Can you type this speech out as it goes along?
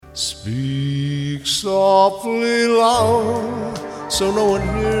Speak softly loud, so no one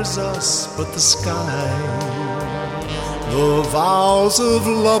hears us but the sky. The vows of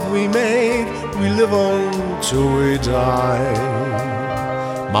love we made, we live on till we die.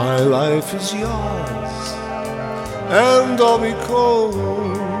 My life is yours, and all because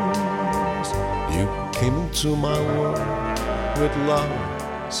you came into my world with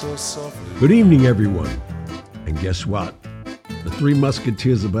love so softly. Good evening, everyone. And guess what? The Three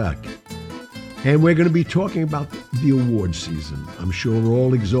Musketeers are back. And we're going to be talking about the award season. I'm sure we're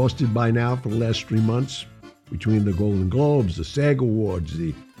all exhausted by now for the last 3 months between the Golden Globes, the SAG Awards,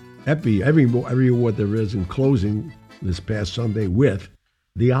 the Epi, every award there is, and closing this past Sunday with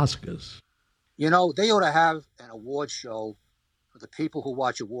the Oscars. You know, they ought to have an award show for the people who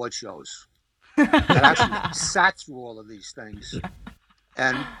watch award shows that actually sat through all of these things.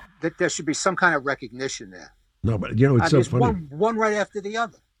 And that there should be some kind of recognition there. No, but you know, it's so funny. One right after the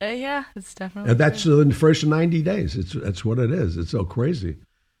other. Yeah, it's definitely. And that's in the first 90 days. That's what it is. It's so crazy.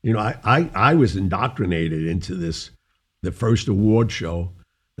 You know, I was indoctrinated into this. The first award show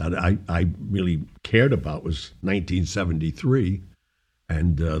that I really cared about was 1973.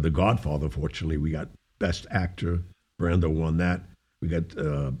 And The Godfather, fortunately, we got Best Actor. Brando won that. We got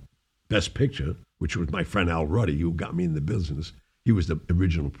Best Picture, which was my friend Al Ruddy, who got me in the business. He was the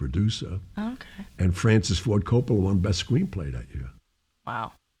original producer. Okay. And Francis Ford Coppola won Best Screenplay that year.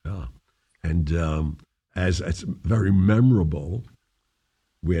 Wow. Yeah. And as it's very memorable,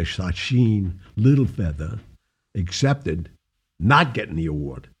 where Sacheen Littlefeather accepted not getting the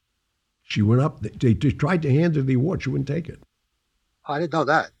award. She went up, they tried to hand her the award. She wouldn't take it. I didn't know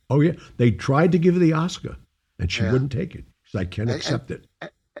that. Oh, yeah. They tried to give her the Oscar, and she wouldn't take it. She said, I can't accept it.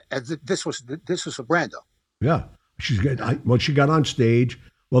 And this was for Brando. Yeah. She got on stage.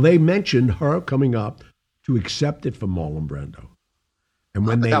 Well, they mentioned her coming up to accept it from Marlon Brando. And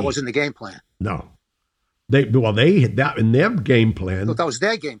when that wasn't the game plan. No. They had that in their game plan. But that was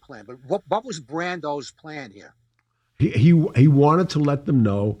their game plan. But what was Brando's plan here? He wanted to let them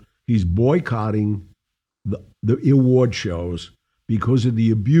know he's boycotting the award shows because of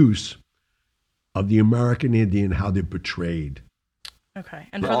the abuse of the American Indian, how they're portrayed. Okay.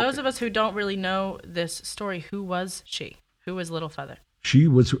 And for those of us who don't really know this story, who was she? Who was Littlefeather? She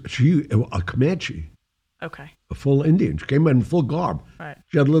a Comanche. Okay. A full Indian. She came in full garb. Right.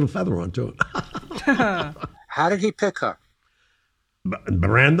 She had a little feather on too. How did he pick her?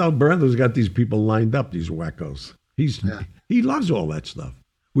 Brando's got these people lined up, these wackos. He loves all that stuff,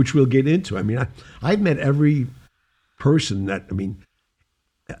 which we'll get into. I mean, I've met every person and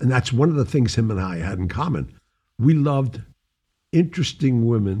that's one of the things him and I had in common. We loved interesting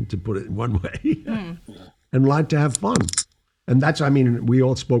women, to put it in one way, and like to have fun. And we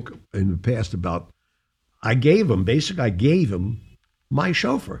all spoke in the past about, I gave him my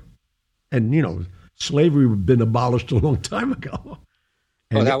chauffeur. And, you know, slavery had been abolished a long time ago.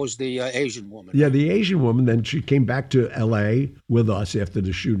 And that was the Asian woman. Yeah, the Asian woman. Then she came back to L.A. with us after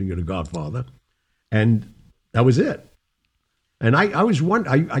the shooting of The Godfather. And that was it. And I was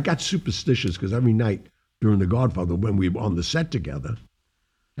I got superstitious because every night during The Godfather, when we were on the set together,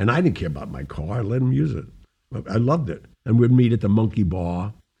 and I didn't care about my car, I let him use it. I loved it. And we'd meet at the Monkey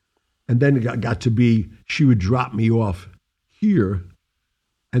Bar. And then it got to be, she would drop me off here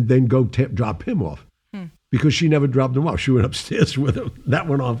and then go drop him off. Because she never dropped him off. She went upstairs with him. That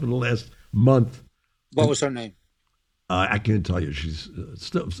went on for the last month. What was her name? I can't tell you. She's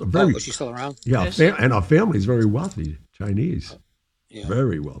still very... Was she still around? Yeah, and our family's very wealthy, Chinese. Yeah.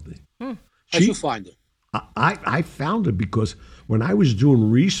 Very wealthy. How'd you find her? I found her because when I was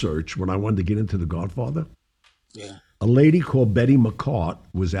doing research, when I wanted to get into The Godfather, a lady called Betty McCart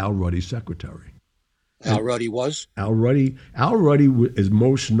was Al Ruddy's secretary. Al Ruddy was? Al Ruddy is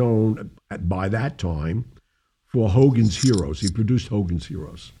most known by that time for Hogan's Heroes. He produced Hogan's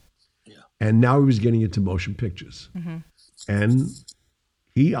Heroes. Yeah. And now he was getting into motion pictures. Mm-hmm. And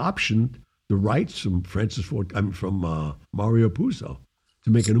he optioned the rights from Mario Puzo to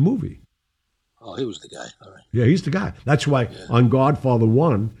make it a movie. Oh, he was the guy. All right. Yeah, he's the guy. That's why on Godfather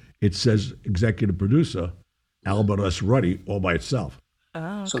 1, it says executive producer, Albert S. Ruddy, all by itself.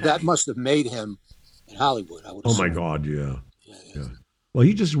 Oh, okay. So that must have made him in Hollywood, I would assume. Oh, my God, yeah. Well,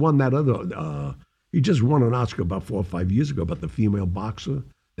 he just won that other, he just won an Oscar about 4 or 5 years ago about the female boxer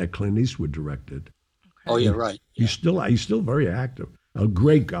that Clint Eastwood directed. Okay. Oh, yeah, right. Yeah. He's still very active. A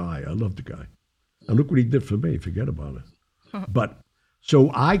great guy. I love the guy. And look what he did for me. Forget about it. But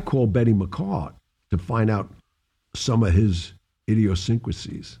so I called Betty McCart to find out some of his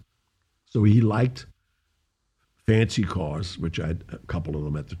idiosyncrasies. So he liked fancy cars, which I had a couple of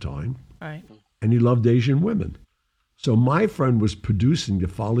them at the time. Right. And he loved Asian women. So my friend was producing the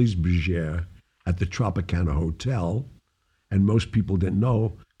Folies Bergère at the Tropicana Hotel, and most people didn't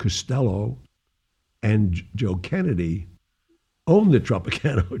know Costello and Joe Kennedy owned the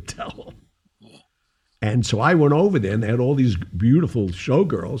Tropicana Hotel. And so I went over there, and they had all these beautiful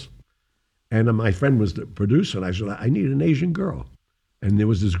showgirls, and my friend was the producer, and I said, I need an Asian girl. And there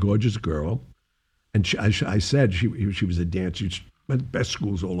was this gorgeous girl, and I said she was a dancer. She went to best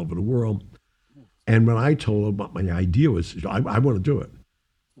schools all over the world. And when I told her what my idea was, I want to do it.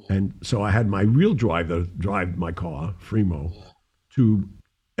 And so I had my real driver drive my car, Fremo, to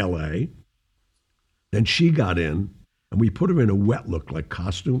L.A. Then she got in, and we put her in a wet look, like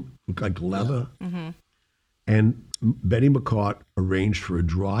costume, looked like leather. Mm-hmm. And Betty McCart arranged for a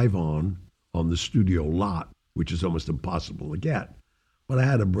drive on the studio lot, which is almost impossible to get. But I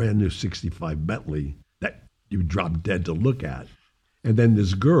had a brand new 65 Bentley that you would drop dead to look at. And then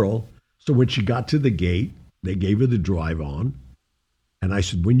this girl, so when she got to the gate, they gave her the drive on. And I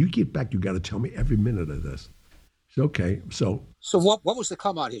said, when you get back, you got to tell me every minute of this. She said, okay. So what was the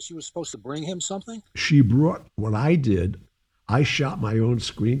come out here? She was supposed to bring him something? She brought, what I did, I shot my own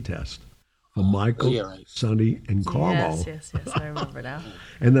screen test for Michael, Sonny, and Carlo. Yes, I remember now.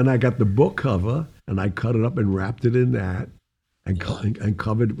 And then I got the book cover, and I cut it up and wrapped it in that, and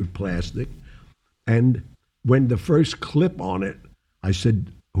covered it with plastic. And when the first clip on it, I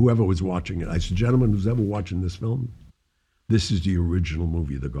said, whoever was watching it, I said, gentlemen, who's ever watching this film, this is the original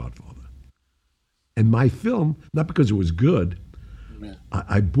movie, The Godfather. And my film, not because it was good,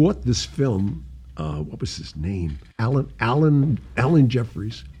 I bought this film, what was his name? Alan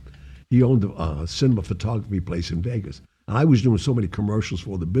Jeffries. He owned a cinema photography place in Vegas. And I was doing so many commercials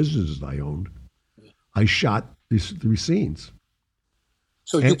for the businesses I owned. I shot these 3 scenes.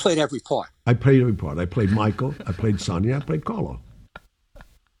 So you played every part? I played every part. I played Michael, I played Sonia, I played Carlo.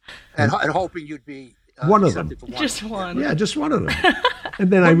 And hoping you'd be one of them. Just one. Yeah, just one of them. And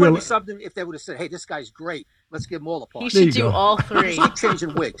then I realized something if they would have said, "Hey, this guy's great. Let's give him all the parts." He should do all 3. Like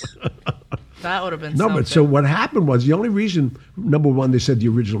changing wigs. That would have been something. But so what happened was the only reason, number one, they said the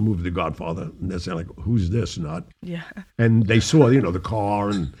original movie, The Godfather, and they said like, "Who's this nut?" Yeah. And they saw, the car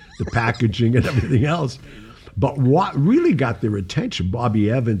and the packaging and everything else. But what really got their attention, Bobby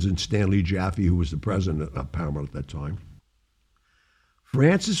Evans and Stanley Jaffe, who was the president of Paramount at that time,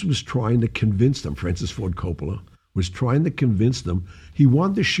 Francis was trying to convince them, Francis Ford Coppola was trying to convince them he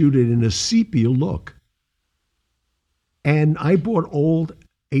wanted to shoot it in a sepia look. And I bought old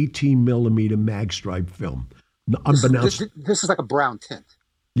 18 millimeter mag stripe film. Unbeknownst. This is like a brown tint.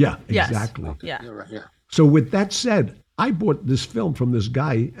 Yeah, exactly. Okay. Yeah. You're right, yeah. So with that said, I bought this film from this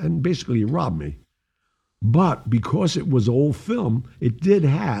guy and basically he robbed me. But because it was old film, it did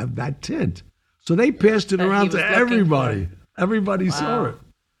have that tint. So they passed it around to everybody. Everybody saw it.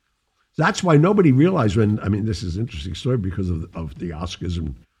 That's why nobody realized this is an interesting story because of the Oscars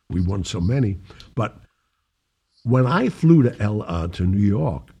and we won so many. But when I flew to New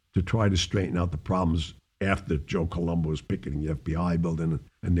York to try to straighten out the problems after Joe Colombo was picketing the FBI building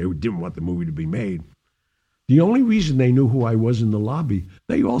and they didn't want the movie to be made, the only reason they knew who I was in the lobby,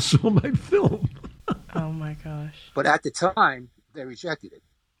 they all saw my film. Oh my gosh. But at the time, they rejected it.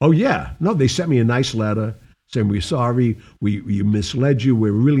 Oh yeah. No, they sent me a nice letter saying, we're sorry, we misled you,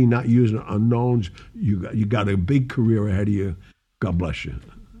 we're really not using unknowns, you got a big career ahead of you, God bless you.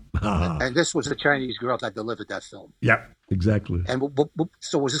 And this was the Chinese girl that delivered that film. Yeah, exactly. And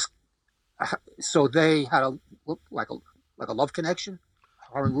so was this, so they had like a love connection,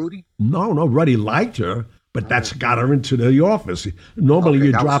 her and Rudy? No, Rudy liked her, but that's got her into the office. Normally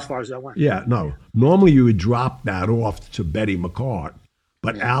you drop, as far as that went. Yeah, no, normally you would drop that off to Betty McCart.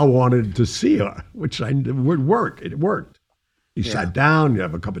 But Al wanted to see her, which would work. It worked. He sat down, you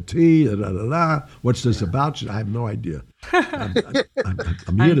have a cup of tea, What's this about? I have no idea. I'm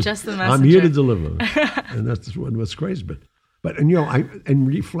here to deliver. And that's what's crazy. But and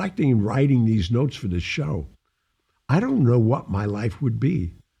reflecting and writing these notes for this show, I don't know what my life would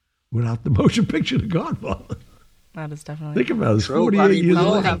be without the motion picture The Godfather. That is definitely. Think about it. It's 48 years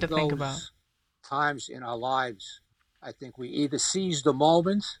old. Thing to think about. Times in our lives, I think we either seize the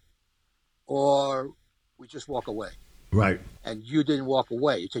moment or we just walk away. Right. And you didn't walk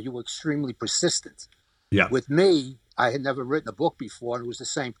away. So you were extremely persistent. Yeah. With me, I had never written a book before, and it was the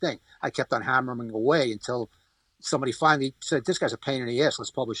same thing. I kept on hammering away until somebody finally said, this guy's a pain in the ass.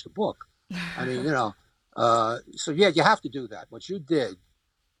 Let's publish the book. I mean, so you have to do that. What you did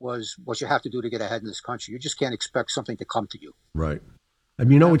was what you have to do to get ahead in this country. You just can't expect something to come to you. Right.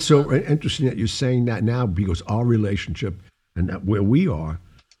 And it's so interesting that you're saying that now because our relationship and that where we are,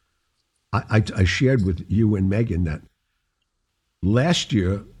 I shared with you and Megan that last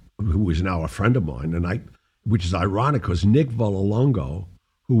year, who is now a friend of mine, and which is ironic because Nick Vallelonga,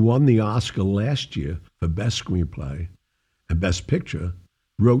 who won the Oscar last year for Best Screenplay and Best Picture,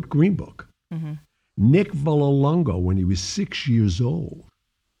 wrote Green Book. Mm-hmm. Nick Vallelonga, when he was 6 years old,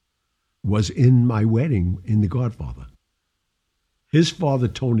 was in my wedding in The Godfather. His father,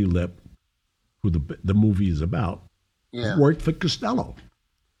 Tony Lip, who the movie is about, worked for Costello.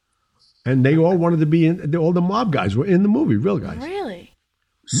 And they all wanted to be in, all the mob guys were in the movie, real guys. Really?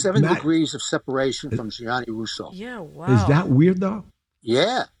 7 degrees of separation from Gianni Russo. Yeah, wow. Is that weird, though?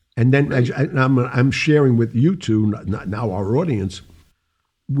 Yeah. And then I'm sharing with you two, now our audience,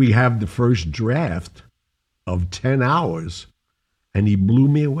 we have the first draft of 10 hours, and he blew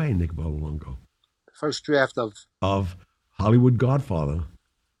me away, Nick Vallelonga. First draft of Hollywood Godfather.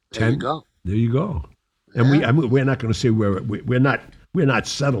 There you go. There you go. And we're not going to say we're not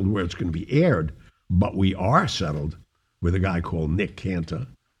settled where it's going to be aired, but we are settled with a guy called Nick Cantor,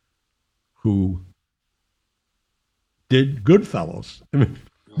 who did Goodfellas. I mean,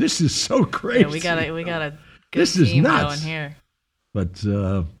 this is so crazy. Yeah, we got a good this is team nuts. going here. But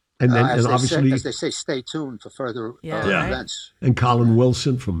and obviously, as they say, stay tuned for further events. And Colin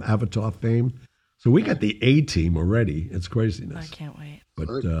Wilson from Avatar fame. So we got the A team already. It's craziness. I can't wait.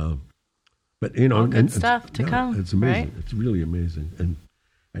 But you know, all good stuff to come. It's amazing. Right? It's really amazing, and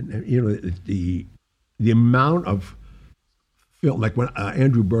you know the amount of film, like when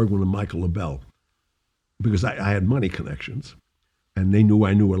Andrew Bergman and Michael LaBelle, because I had money connections, and they knew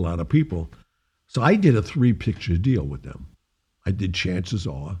I knew a lot of people, so I did a 3-picture deal with them. I did Chances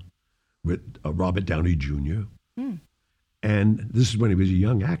Are with Robert Downey Jr. And this is when he was a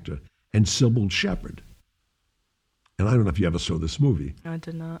young actor, and Sybil Shepherd. And I don't know if you ever saw this movie. No, I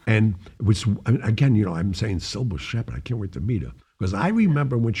did not. And it was, again, you know, I'm saying Sybil Shepherd. I can't wait to meet her. Because I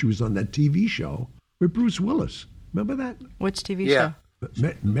remember when she was on that TV show with Bruce Willis. Remember that? Which TV show?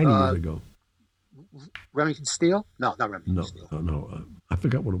 Many years ago. Remington Steele? No, not Remington Steele. No. I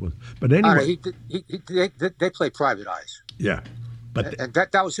forgot what it was. But anyway. They play Private Eyes. Yeah. And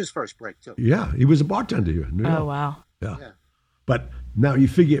that was his first break, too. Yeah. He was a bartender here in New York. Oh, wow. Yeah. But now you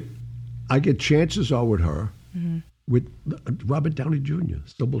figure, I get Chances Are with her. Mm-hmm. With Robert Downey Jr.,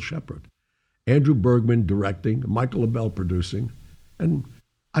 Sybil Shepherd, Andrew Bergman directing, Michael LaBelle producing, and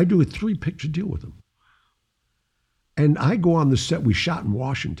I do a 3-picture deal with him. And I go on the set. We shot in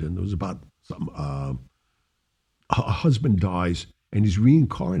Washington. There was about a husband dies, and he's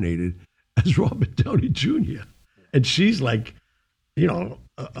reincarnated as Robert Downey Jr. And she's like, you know,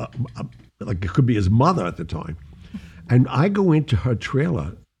 like it could be his mother at the time. And I go into her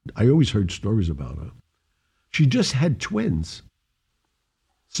trailer. I always heard stories about her. She just had twins,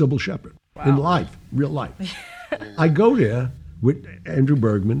 Sybil Shepherd, in life, real life. I go there with Andrew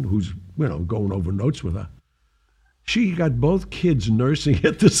Bergman, who's, you know, going over notes with her. She got both kids nursing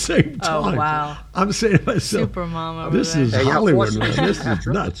at the same time. Oh, wow. I'm saying to myself, super mom over this there. is Hollywood, man. This is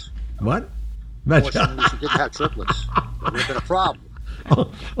nuts. What? Fortunately, she didn't have triplets. That would have been a problem.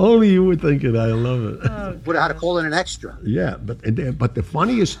 Only you would think it. I love it. Would have had to call in an extra. Yeah, but the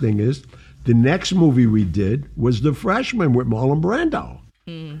funniest thing is, the next movie we did was The Freshman with Marlon Brando,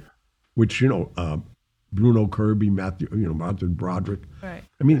 which, you know, Bruno Kirby, Martin Broderick. Right.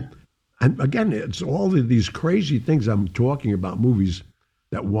 I mean, and again, it's all of these crazy things. I'm talking about movies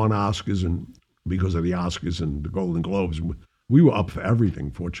that won Oscars, and because of the Oscars and the Golden Globes, we were up for everything,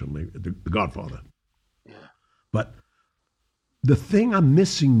 fortunately, The Godfather. Yeah. But the thing I'm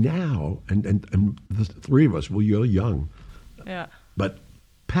missing now, and the three of us, well, you're young. Yeah. But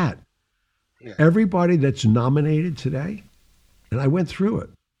Pat, everybody that's nominated today, and I went through it,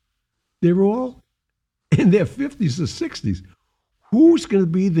 they're all in their 50s or 60s. Who's going to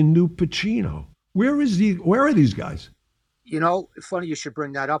be the new Pacino? Where are these guys? You know, funny you should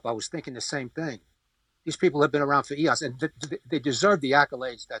bring that up. I was thinking the same thing. These people have been around for eons, and they deserve the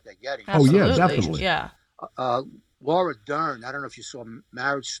accolades that they're getting. Absolutely. Oh, yeah, definitely. Yeah. Laura Dern, I don't know if you saw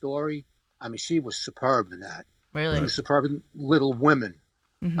Marriage Story. I mean, she was superb in that. Really? She was superb in Little Women.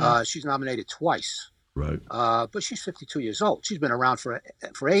 Mm-hmm. She's nominated twice. Right. But she's 52 years old. She's been around for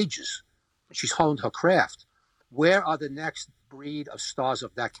ages. She's honed her craft. Where are the next breed of stars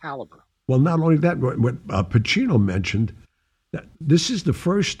of that caliber? Well, not only that, what Pacino mentioned, that this is the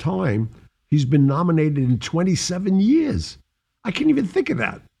first time he's been nominated in 27 years. I can't even think of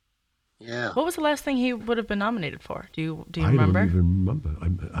that. Yeah. What was the last thing he would have been nominated for? Do you remember? I don't even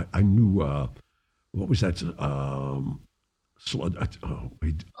remember. I knew, what was that?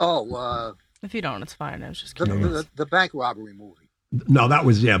 If you don't, it's fine. I was just curious. The bank robbery movie. No, that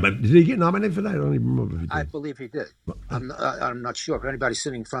was, but did he get nominated for that? I don't even remember if he did. I believe he did. I'm not sure. If anybody's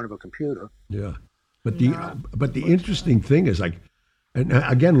sitting in front of a computer. Yeah. But the interesting thing is, like, and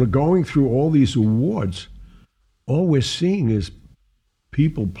again, going through all these awards, all we're seeing is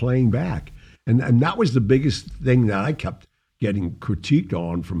people playing back. And that was the biggest thing that I kept getting critiqued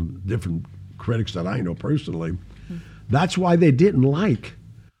on from different critics that I know personally. Mm-hmm. That's why they didn't like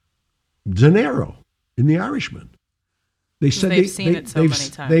De Niro in The Irishman. They said they've seen it so many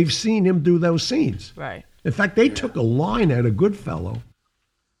times. They've seen him do those scenes. Right. In fact, they took a line out of Goodfellow,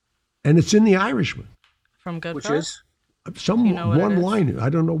 and it's in The Irishman. From Goodfellas? Which is? One line. I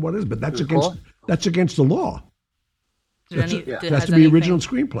don't know what it is, but that's against the law. That's to be original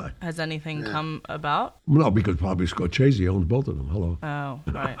screenplay. Has anything come about? No, because probably Scorsese owns both of them. Hello. Oh,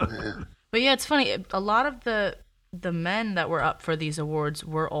 right. But yeah, it's funny. A lot of the men that were up for these awards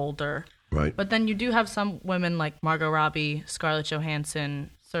were older. Right. But then you do have some women like Margot Robbie, Scarlett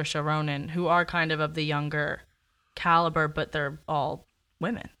Johansson, Saoirse Ronan, who are kind of the younger caliber, but they're all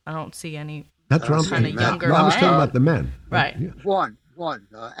women. I don't see any. That's what I'm saying. Younger. I was talking about the men. Right. Yeah. One,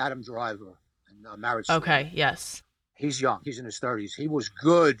 Adam Driver in Marriage Story. Okay, yes. He's young. He's in his 30s. He was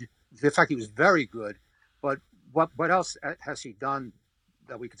good. In fact, he was very good. But what else has he done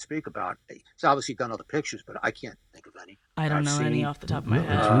that we could speak about? He's obviously done other pictures, but I can't think of any. I don't know any off the top of my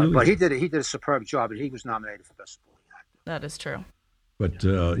head. But he did a superb job, and he was nominated for Best Supporting Actor. That is true. But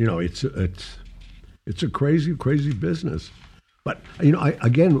it's a crazy, crazy business. But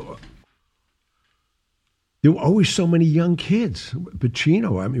again, there were always so many young kids.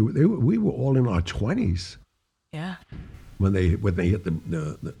 Pacino. I mean, we were all in our 20s. Yeah. When they hit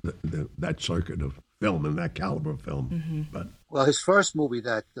that circuit of film and that caliber of film. Mm-hmm. But his first movie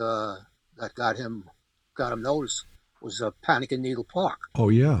that got him noticed was Panic in Needle Park. Oh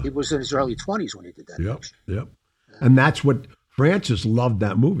yeah. He was in his early 20s when he did that. Yep. Yeah. And that's what Francis loved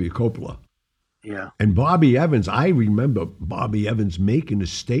that movie, Coppola. Yeah. And Bobby Evans, I remember Bobby Evans making a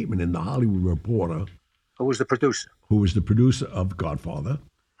statement in the Hollywood Reporter. Who was the producer? Who was the producer of Godfather,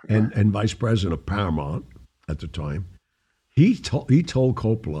 and vice president of Paramount at the time. He told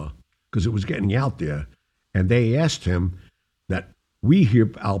Coppola, because it was getting out there, and they asked him that we hear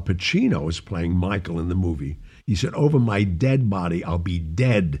Al Pacino is playing Michael in the movie. He said, over my dead body, I'll be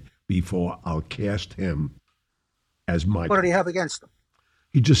dead before I'll cast him as Michael. What did he have against him?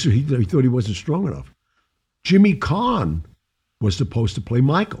 He thought he wasn't strong enough. Jimmy Caan was supposed to play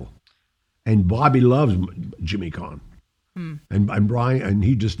Michael, and Bobby loves Jimmy Caan. And Brian, and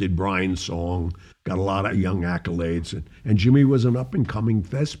he just did Brian's song, got a lot of young accolades, and Jimmy was an up and coming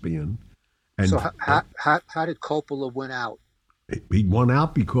thespian. And so how did Coppola win out? He won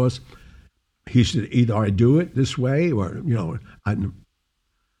out because he said either I do it this way or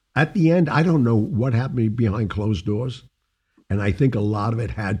at the end I don't know what happened behind closed doors, and I think a lot of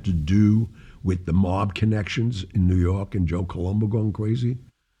it had to do with the mob connections in New York and Joe Colombo going crazy,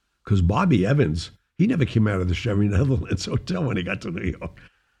 because Bobby Evans. He never came out of the Chevy Netherlands Hotel when he got to New York.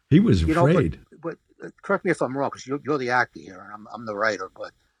 He was afraid. But correct me if I'm wrong, because you're the actor here and I'm the writer.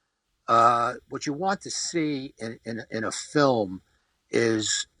 But what you want to see in a film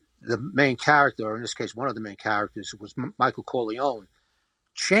is the main character, or in this case, one of the main characters, was Michael Corleone,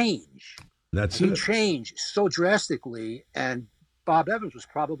 change. That's it. He changed so drastically, and Bob Evans was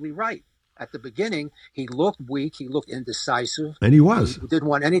probably right. At the beginning, he looked weak, he looked indecisive. And he was. He didn't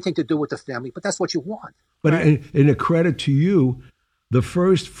want anything to do with the family, but that's what you want. But in a credit to you, the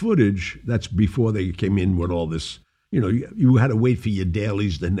first footage, that's before they came in with all this, you had to wait for your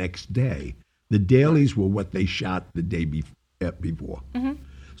dailies the next day. The dailies were what they shot the day before. Mm-hmm.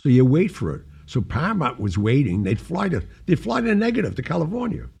 So you wait for it. So Paramount was waiting. They'd fly to negative to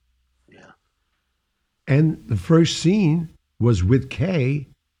California. Yeah. And the first scene was with Kay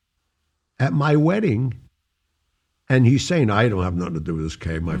at my wedding, and he's saying, I don't have nothing to do with this,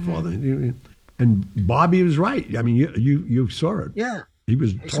 Kay, my father. And Bobby was right. I mean, you saw it. Yeah. He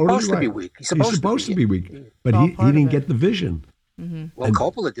was He's totally supposed right. to be weak. He's supposed to be weak. But he didn't get the vision. Mm-hmm. Well,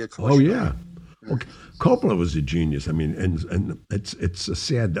 Coppola did for sure. Yeah. Well, Coppola was a genius. I mean, and it's a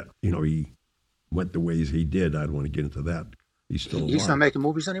sad that, he went the ways he did. I don't want to get into that. He's still alive. He's not making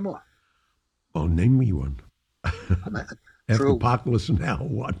movies anymore. Oh, name me one. After Apocalypse Now,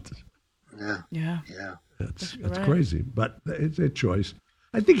 what? Yeah. That's crazy, but it's a choice.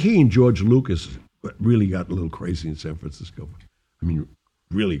 I think he and George Lucas really got a little crazy in San Francisco. I mean,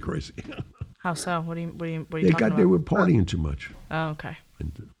 really crazy. How so? What are you talking about? They were partying too much. Oh, okay.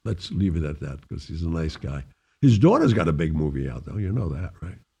 And let's leave it at that, because he's a nice guy. His daughter's got a big movie out, though. You know that,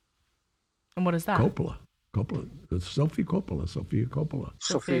 right? And what is that? Coppola. It's Sofia Coppola. Sofia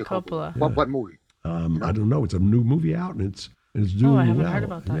Coppola. Yeah. What movie? I don't know. It's a new movie out, and it's doing well. I haven't heard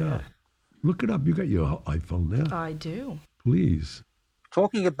about that yet. Look it up. You got your iPhone there. I do. Please.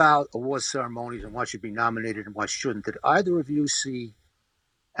 Talking about award ceremonies and what should be nominated and what shouldn't, did either of you see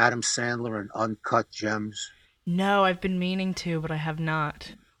Adam Sandler in Uncut Gems? No, I've been meaning to, but I have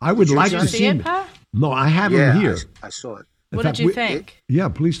not. I would like Did to you see see it, it. Pat? No, I have Yeah, him here. I saw it. In What fact, did you we- think? Yeah,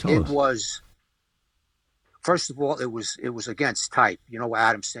 please tell It us. was, first of all, it was against type. You know, where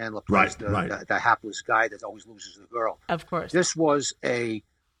Adam Sandler plays Right. the hapless guy that always loses the girl. Of course. This was a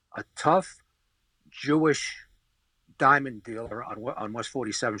tough Jewish diamond dealer on West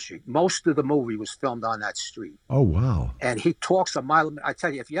 47th Street. Most of the movie was filmed on that street. Oh, wow. And he talks a mile. I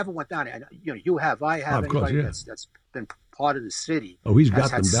tell you, if you ever went down there, and you have, I have, Of course, anybody yeah. that's been part of the city. Oh, he's has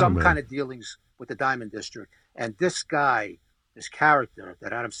got had them down, some man. kind of dealings with the Diamond District. And this guy, this character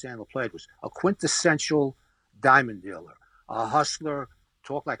that Adam Sandler played, was a quintessential diamond dealer, a hustler,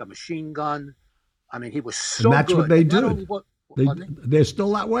 talked like a machine gun. I mean, he was so And that's good. what they And not do. only what- They, pardon me? they're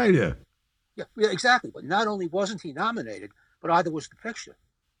still that way there. Yeah, exactly. But not only wasn't he nominated, but either was the picture.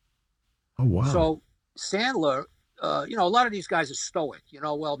 Oh, wow. So Sandler, a lot of these guys are stoic.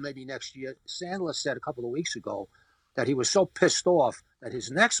 Well, maybe next year. Sandler said a couple of weeks ago that he was so pissed off that his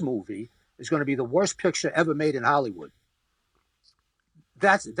next movie is going to be the worst picture ever made in Hollywood.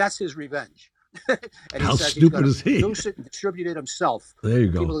 That's his revenge. And How says stupid he's is he? Produce it and distribute it himself. There you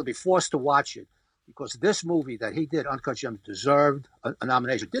People are go. going to be forced to watch it because this movie that he did, Uncut Gems, deserved a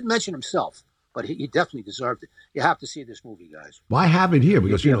nomination. Didn't mention himself, but he definitely deserved it. You have to see this movie, guys. Well, I have it here You'll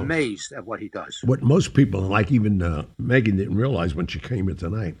because, be you know, amazed at what he does. what most people, like even Megan didn't realize when she came in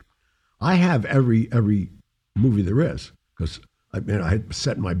tonight, I have every movie there is because I had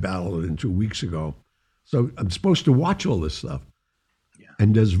set my ballot in 2 weeks ago. So I'm supposed to watch all this stuff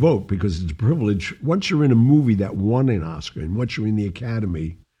and just vote because it's a privilege. Once you're in a movie that won an Oscar and once you're in the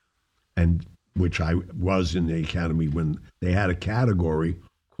Academy, and which I was in the Academy when they had a category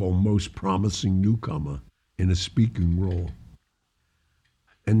called Most Promising Newcomer in a Speaking Role.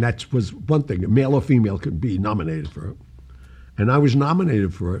 And that was one thing. A male or female could be nominated for it. And I was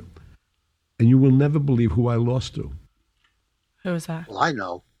nominated for it. And you will never believe who I lost to. Who was that? Well, I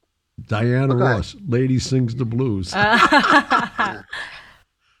know. Diana Okay. Ross, Lady Sings the Blues. That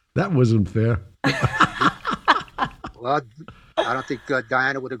wasn't fair. Well, I don't think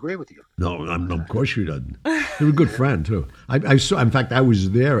Diana would agree with you. No, of course she doesn't. You're a good friend, too. I saw, in fact, I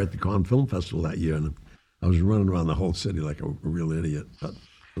was there at the Cannes Film Festival that year, and I was running around the whole city like a real idiot. But it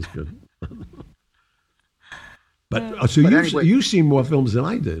was good. But anyway- you've seen more films than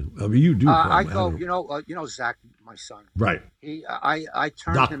I did. I mean, you do. I probably. go, don't know. Zach, my son. Right. I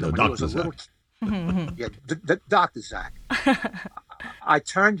turned him when he was a little. Yeah, Dr. Zach. I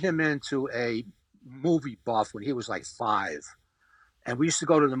turned him into a movie buff when he was like 5, and we used to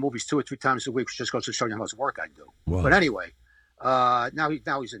go to the movies 2 or 3 times a week, which just goes to show you how much work I do. Wow. But anyway, now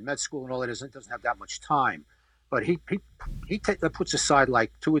he's in med school and all that. Doesn't have that much time, but he puts aside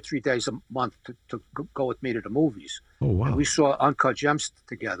like 2 or 3 days a month to go with me to the movies. Oh, wow. And we saw Uncut Gems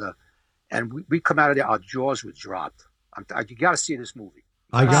together, and we come out of there, our jaws were dropped. You got to see this movie.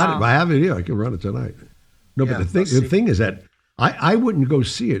 I got Wow. it. I have it here. I can run it tonight. No, Yeah, but the let's see. thing is that I wouldn't go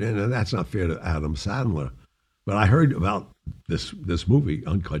see it, and that's not fair to Adam Sandler. But I heard about this movie,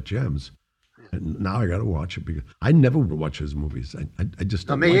 Uncut Gems, and now I got to watch it because I never would watch his movies. I just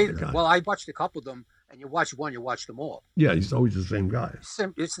No, don't me like either. the guy. Well, I watched a couple of them, and you watch one, you watch them all. Yeah, he's always the same guy.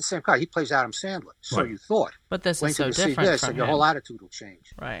 It's the same guy. He plays Adam Sandler. So Right. you thought. But this Wait is so till you see different this, from and your him. whole attitude will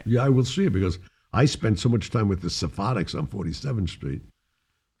change. Right. Yeah, I will see it because I spent so much time with the Sephotics on 47th Street.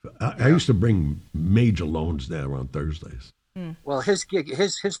 I used to bring major loans there on Thursdays. Well, his gig,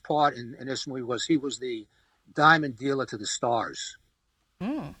 his part in this movie was he was the diamond dealer to the stars.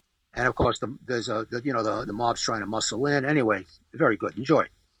 Mm. And of course, the mob's trying to muscle in. Anyway, very good. Enjoy. I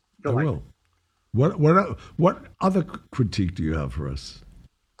You'll like it. will. What other critique do you have for us?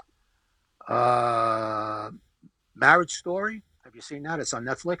 Marriage Story. Have you seen that? It's on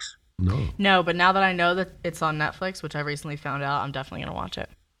Netflix. No. No, but now that I know that it's on Netflix, which I recently found out, I'm definitely going to watch it.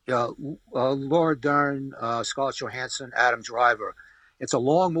 Laura Dern, Scarlett Johansson, Adam Driver. It's a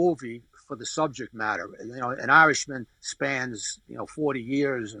long movie for the subject matter. An Irishman spans 40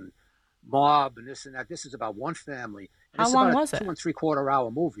 years and mob and this and that. This is about one family. And How it's long about was it? 2 3/4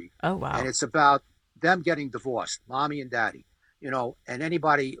 hour movie. Oh, wow. And it's about them getting divorced, mommy and daddy. And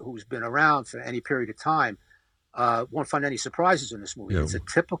anybody who's been around for any period of time won't find any surprises in this movie. Yeah. It's a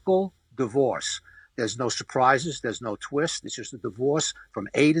typical divorce. There's no surprises. There's no twist. It's just a divorce from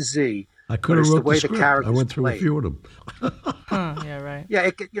A to Z. I But could have it's the wrote way the the script. I characters went through a play. few of them. Huh, yeah, right. Yeah,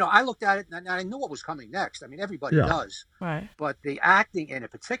 I looked at it and I knew what was coming next. I mean, everybody Yeah. does. Right. But the acting in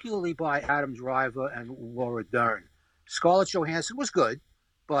it, particularly by Adam Driver and Laura Dern, Scarlett Johansson was good,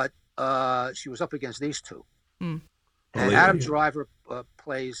 but she was up against these two. Mm. And yeah, Adam yeah. Driver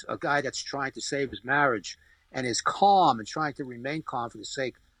plays a guy that's trying to save his marriage and is calm and trying to remain calm for the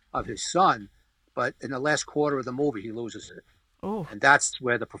sake of his son. but in the last quarter of the movie, he loses it. Oh, And that's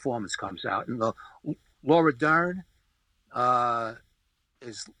where the performance comes out. And Laura Dern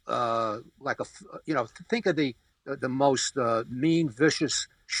is like think of the most mean, vicious,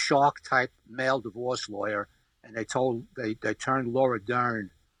 shark type male divorce lawyer, and they turned Laura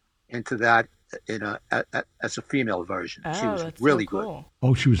Dern into that as a female version. She was that's really so cool. good.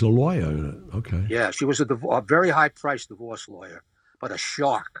 Oh, she was a lawyer in it. Okay. Yeah, she was a very high priced divorce lawyer, but a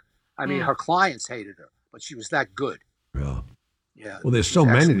shark. I mean, her clients hated her, but she was that good. Yeah. Yeah. Well, there's so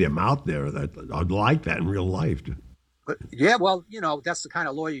many of them out there that are like that in real life. But yeah, well, that's the kind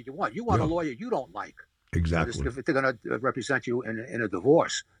of lawyer you want. You want a lawyer you don't like. Exactly. If they're going to represent you in a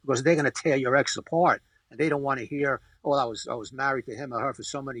divorce, because they're going to tear your ex apart, and they don't want to hear, "Oh, I was married to him or her for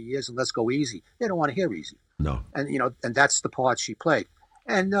so many years, and let's go easy." They don't want to hear easy. No. And and that's the part she played.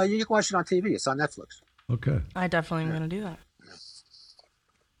 And you can watch it on TV. It's on Netflix. Okay. I definitely am going to do that.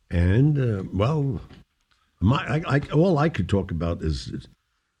 And well, all I could talk about is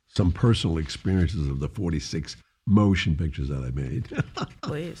some personal experiences of the 46 motion pictures that I made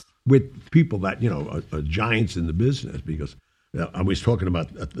Please. with people that are giants in the business. Because I was talking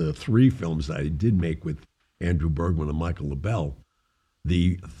about the 3 films that I did make with Andrew Bergman and Michael LaBelle.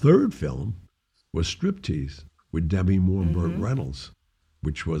 The 3rd film was Striptease with Demi Moore and Burt Reynolds,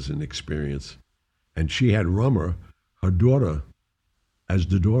 which was an experience. And she had Rummer, her daughter, as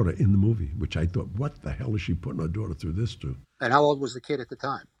the daughter in the movie, which I thought, what the hell is she putting her daughter through this to? And how old was the kid at the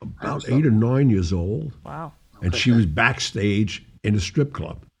time? About 8 or 9 years old. Wow. And she was backstage in a strip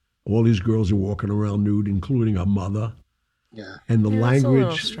club. All these girls are walking around nude, including her mother. Yeah. And the Yeah, that's a little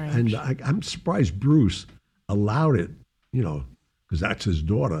language. strange. And I'm surprised Bruce allowed it, because that's his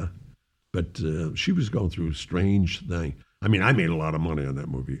daughter. But she was going through a strange thing. I mean, I made a lot of money on that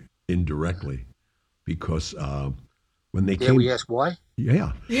movie indirectly because when they Dare came. we ask why?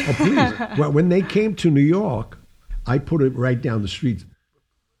 Yeah. Oh, please. Well, when they came to New York, I put it right down the street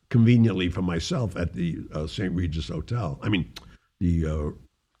conveniently for myself at the St. Regis Hotel. I mean, the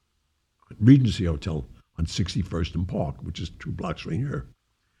Regency Hotel on 61st and Park, which is 2 blocks from here.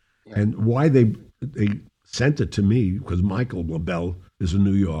 Yeah. And why they sent it to me, because Michael LaBelle is a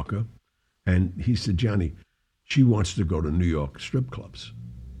New Yorker, and he said, Johnny, she wants to go to New York strip clubs.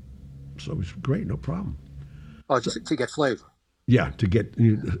 So it was great, no problem. Oh, to get flavor. Yeah, to get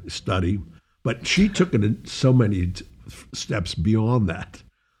study. But she took it so many steps beyond that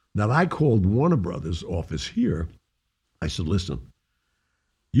I called Warner Brothers office here. I said, listen,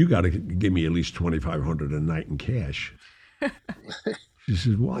 you got to give me at least $2,500 a night in cash. She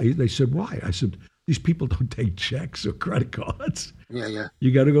said, why? They said, why? I said, these people don't take checks or credit cards. Yeah.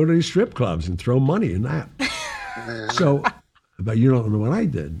 You got to go to these strip clubs and throw money in that. So, but you don't know what I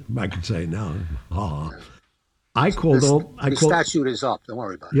did. I could say now. I called the statute is up. Don't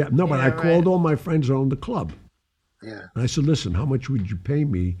worry about it. Yeah, no, but I called all my friends who owned the club. Yeah. And I said, listen, how much would you pay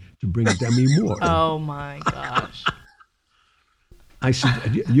me to bring Demi Moore? Oh, my gosh. I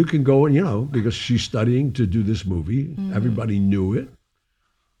said, you can go and, because she's studying to do this movie. Mm-hmm. Everybody knew it.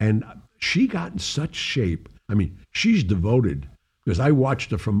 And she got in such shape. I mean, she's devoted because I watched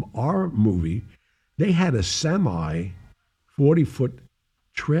her from our movie. They had a 40-foot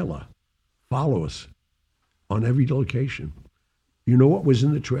trailer follow us on every location. You know what was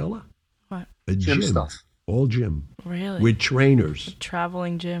in the trailer? What? A gym stuff. All gym. Really? With trainers. A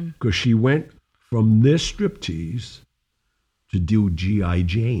traveling gym. Because she went from this striptease to do G.I.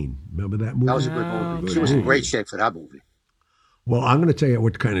 Jane. Remember that movie? That was a good movie. She was in great shape for that movie. Well, I'm going to tell you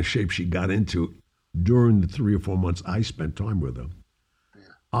what kind of shape she got into during the 3 or 4 months I spent time with her. Yeah.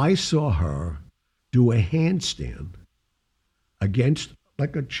 I saw her do a handstand against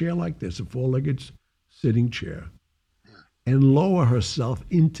like a chair like this, a 4-legged sitting chair, and lower herself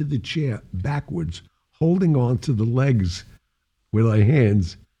into the chair backwards, holding on to the legs with her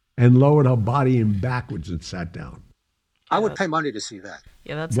hands, and lowered her body in backwards and sat down. I would pay money to see that.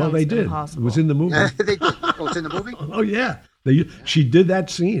 Yeah, that sounds they did. impossible. It was in the movie. They did. Oh, it's in the movie? Oh, yeah. She did that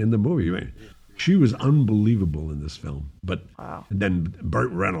scene in the movie. Man. She was unbelievable in this film. But wow. And then Burt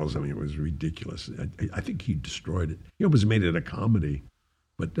Reynolds, I mean, it was ridiculous. I think he destroyed it. He almost made it a comedy.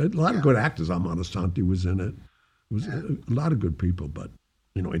 But a lot of good actors. Amanda Santi was in it. It was a lot of good people. But,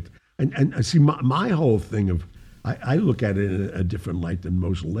 and I see my whole thing of, I look at it in a different light than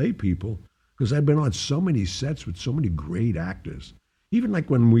most lay people, because I've been on so many sets with so many great actors. Even like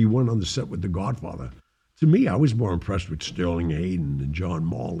when we went on the set with The Godfather, to me, I was more impressed with Sterling Hayden and John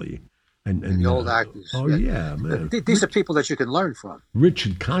Marley. And the old actors. Oh, yeah, man. These are people that you can learn from.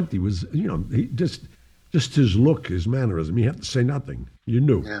 Richard Conte was, he just his look, his mannerism. You have to say nothing. You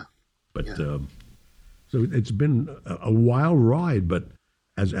knew. Yeah. But so it's been a wild ride. But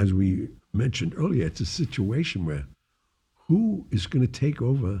as we mentioned earlier, it's a situation where who is going to take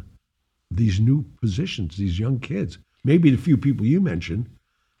over these new positions, these young kids? Maybe the few people you mentioned,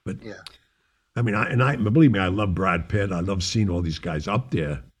 but Yeah. I mean, I believe me, I love Brad Pitt. I love seeing all these guys up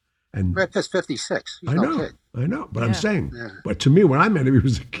there. And Brad Pitt's 56. He's I no know, kid. I know, but Yeah. I'm saying, Yeah. but to me, when I met him, he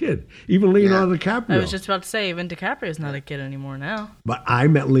was a kid. Even Leonardo DiCaprio. I was just about to say, even DiCaprio's not a kid anymore now. But I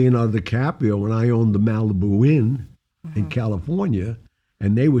met Leonardo DiCaprio when I owned the Malibu Inn in California,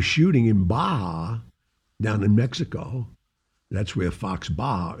 and they were shooting in Baja, down in Mexico. That's where Fox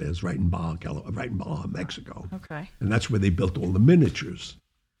Baja is, right in Baja, Mexico. Okay. And that's where they built all the miniatures.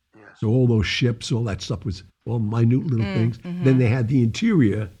 So all those ships, all that stuff was all minute little things. Then they had the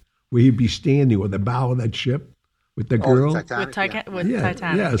interior where he'd be standing with the bow of that ship with the Oh, girl. Titanic, With yeah.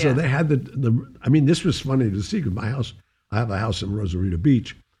 Titanic. Yeah, so they had I mean, this was funny to see because I have a house in Rosarito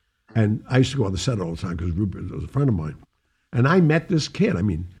Beach, and I used to go on the set all the time because Rupert was a friend of mine. And I met this kid. I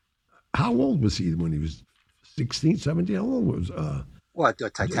mean, how old was he when he was 16, 17? How old was What,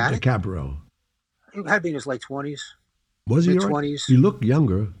 Titanic? DiCaprio? He had to be in his late 20s. Was he? Mid-20s. He looked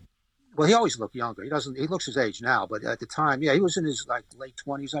younger. Well, he always looked younger. He looks his age now, but at the time, yeah, he was in his late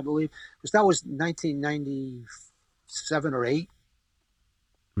 20s, I believe. Because that was 1997 or 8.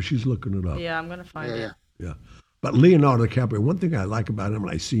 But she's looking it up. Yeah, I'm gonna find Yeah, it. yeah. Yeah. But Leonardo DiCaprio, one thing I like about him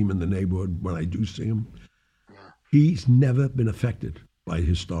when I see him in the neighborhood, when I do see him, he's never been affected by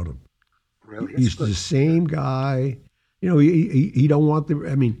his stardom. Really? He's That's the same guy. You know, he don't want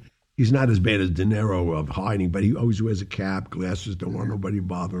I mean, he's not as bad as De Niro of hiding, but he always wears a cap, glasses, don't want nobody to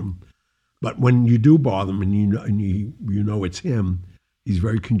bother him. But when you do bother him and you know it's him, he's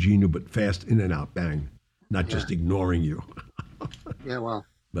very congenial, but fast in and out, bang, not just ignoring you. Yeah, well,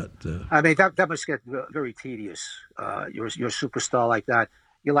 But I mean, that must get very tedious. You're a superstar like that.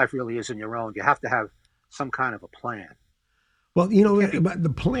 Your life really isn't your own. You have to have some kind of a plan. well, you know, but the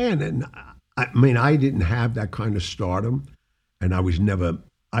plan, and I mean, I didn't have that kind of stardom, and I always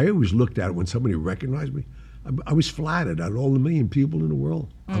looked at it when somebody recognized me. I was flattered out of all the million people in the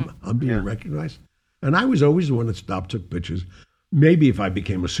world. I'm being recognized. And I was always the one that stopped, took pictures. Maybe if I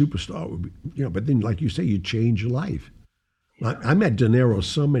became a superstar, it would be, you know, but then, like you say, you change your life. I met De Niro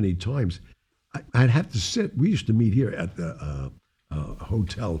so many times. I'd have to sit. We used to meet here at the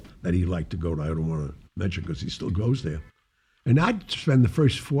hotel that he liked to go to. I don't want to mention because he still goes there. And I'd spend the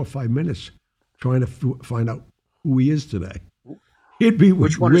first 4 or 5 minutes trying to find out who he is today. He'd be with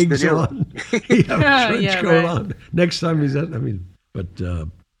Which one is De wigs Niro? on. He'd have a trench Yeah, coat right. on. Next time he's at, I mean, but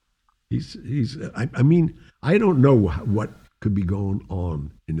he's. I mean, I don't know what could be going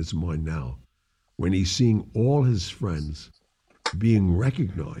on in his mind now when he's seeing all his friends being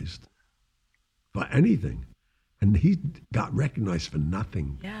recognized for anything, and he got recognized for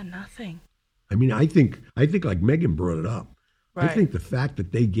nothing. Yeah, nothing. I mean, I think like Megan brought it up. I Right. think the fact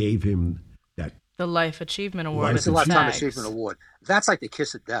that they gave him that. The Life Achievement Award. Life It's a at Lifetime SAGs. Achievement Award. That's like the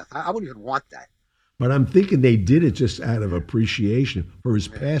kiss of death. I wouldn't even want that. But I'm thinking they did it just out of appreciation for his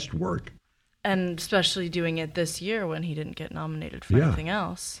past work. And especially doing it this year when he didn't get nominated for Yeah. anything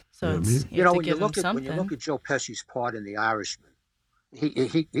else. So You know what I it's, mean? you You have know, to when you give him look at something. Joe Pesci's part in The Irishman,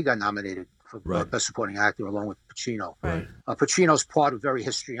 he got nominated for Right. Best Supporting Actor along with Pacino. Right. Pacino's part was very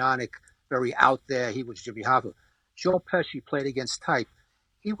histrionic, very out there. He was Jimmy Hoffa. Joe Pesci played against type.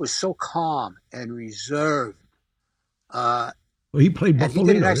 He was so calm and reserved. Well, he played And he Buffalo.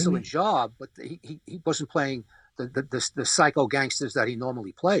 did an excellent job, but he wasn't playing the psycho gangsters that he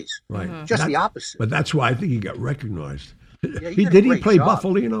normally plays. Right. Just the opposite. But that's why I think he got recognized. Yeah, he did a did he great play job.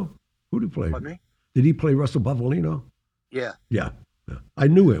 Buffalino? Who did he play? Pardon me? Did he play Russell Buffalino? Yeah. Yeah. I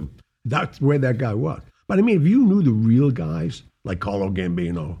knew him. That's where that guy was. But I mean, if you knew the real guys like Carlo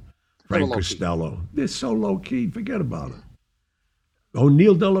Gambino, Frank low-key. Costello, they're so low key. Forget about it.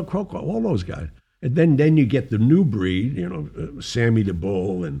 O'Neill Della Croce, all those guys. And then you get the new breed, you know, Sammy the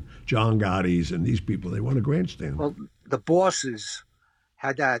Bull and John Gotti's and these people. They want a grandstand. Well, the bosses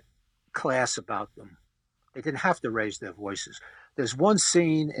had that class about them. They didn't have to raise their voices. There's one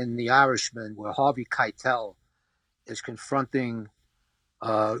scene in The Irishman where Harvey Keitel is confronting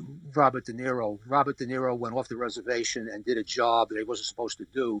Robert De Niro. Robert De Niro went off the reservation and did a job that he wasn't supposed to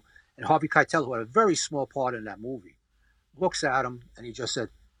do. And Harvey Keitel, who had a very small part in that movie, looks at him and he just said,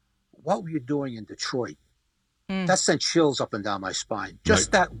 "What were you doing in Detroit?" That sent chills up and down my spine.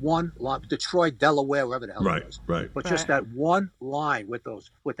 Just that one line, Detroit, Delaware, wherever the hell it was. Right. But just that one line with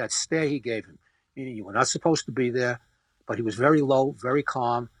that stare he gave him, meaning you were not supposed to be there, but he was very low, very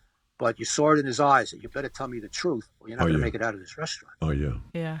calm. But you saw it in his eyes that you better tell me the truth, or you're not going to make it out of this restaurant. Oh, yeah.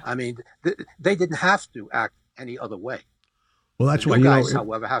 Yeah. I mean, they didn't have to act any other way. Well, that's The why, new you guys, know,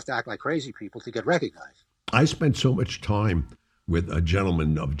 however, have to act like crazy people to get recognized. I spent so much time with a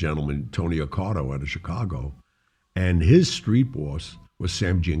gentleman, Tony Accardo out of Chicago. And his street boss was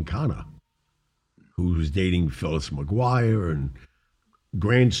Sam Giancana, who was dating Phyllis McGuire and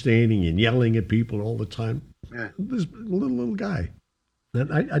grandstanding and yelling at people all the time. Yeah. This little guy.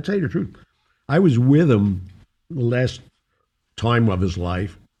 And I tell you the truth, I was with him the last time of his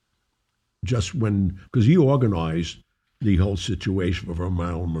life, just when, because he organized the whole situation for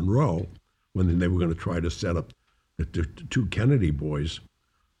Marilyn Monroe when they were going to try to set up the two Kennedy boys,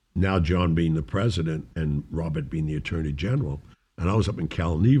 now John being the president and Robert being the attorney general. And I was up in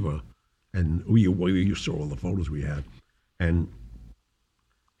Cal Neva, and you saw all the photos we had. And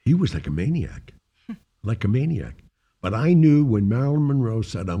he was like a maniac, like a maniac. But I knew when Marilyn Monroe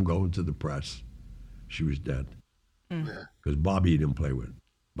said, "I'm going to the press," she was dead. Because Bobby didn't play with.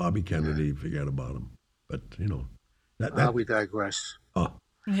 Bobby Kennedy, forget about him. But, you know. We digress. Oh.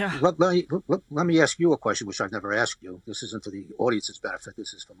 Yeah. Let me ask you a question, which I've never asked you. This isn't for the audience's benefit.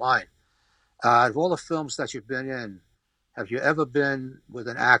 This is for mine. Of all the films that you've been in, have you ever been with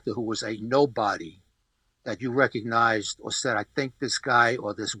an actor who was a nobody that you recognized or said, "I think this guy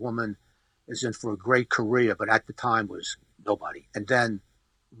or this woman is in for a great career," but at the time was nobody, and then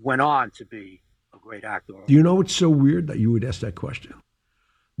went on to be a great actor? Do you know it's so weird that you would ask that question?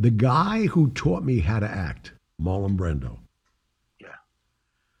 The guy who taught me how to act, Marlon Brando. Yeah.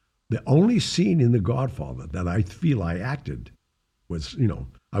 The only scene in The Godfather that I feel I acted was, you know,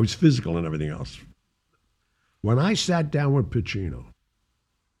 I was physical and everything else. When I sat down with Pacino.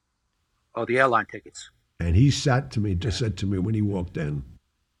 Oh, the airline tickets. And he said to me when he walked in,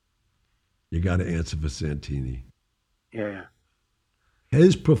 "You got to answer for Santini." Yeah.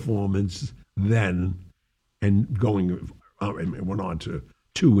 His performance then, and it went on to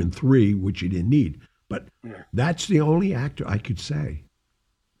 2 and 3, which he didn't need. But that's the only actor I could say.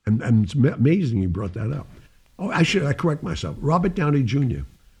 And it's amazing you brought that up. Oh, I correct myself. Robert Downey Jr.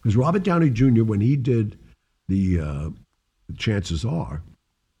 Because Robert Downey Jr., when he did the Chances Are,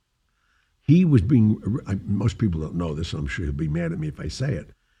 he was most people don't know this, and I'm sure he'll be mad at me if I say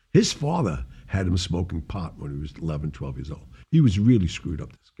it. His father had him smoking pot when he was 11, 12 years old. He was really screwed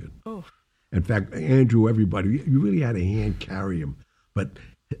up, this kid. Oh. In fact, Andrew, everybody, you really had a hand carry him. But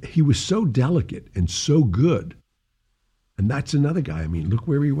he was so delicate and so good. And that's another guy. I mean, look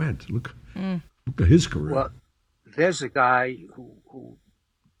where he went. Look at his career. Well, there's a guy who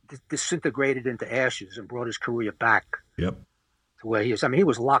disintegrated into ashes and brought his career back. Yep. To where he is. I mean, he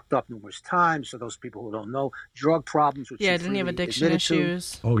was locked up numerous times. For those people who don't know, drug problems. Which didn't he have addiction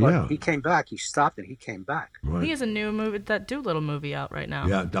issues? Oh, but yeah. he came back. He stopped and he came back. Right. He has a new movie, that Doolittle movie, out right now.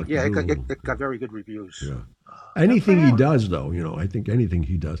 Yeah, Dr. Yeah, Doolittle. it got very good reviews. Yeah. Anything he does, though, you know, I think anything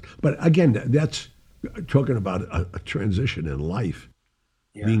he does. But again, that's talking about a transition in life,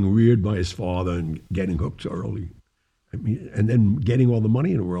 being reared by his father and getting hooked early. I mean, and then getting all the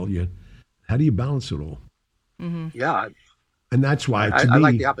money in the world. How do you balance it all? Mm-hmm. Yeah. And that's why, to I me,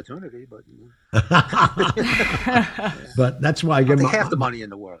 like the opportunity, but but that's why I get half the money in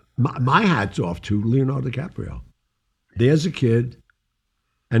the world. My hat's off to Leonardo DiCaprio. There's a kid,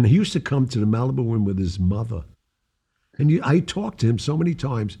 and he used to come to the Malibu Inn with his mother. And I talked to him so many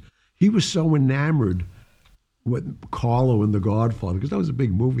times. He was so enamored with Carlo and The Godfather, because that was a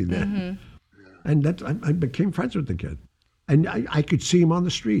big movie then. Mm-hmm. And I became friends with the kid. And I could see him on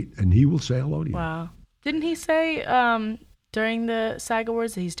the street, and he will say hello to you. Wow. Didn't he say during the SAG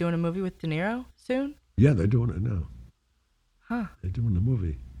Awards that he's doing a movie with De Niro soon? Yeah, they're doing it now. Huh. They're doing the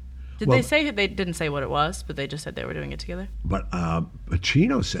movie. They didn't say what it was, but they just said they were doing it together? But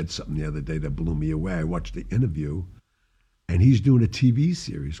Pacino said something the other day that blew me away. I watched the interview, and he's doing a TV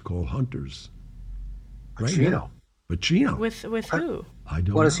series called Hunters. Right now. Pacino. With who? I don't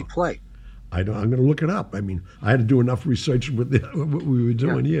know. What does he play? I'm going to look it up. I mean, I had to do enough research with what we were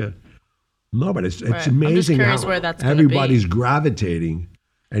doing here. No, but it's Right. amazing I'm just curious how where that's gonna everybody's be. gravitating.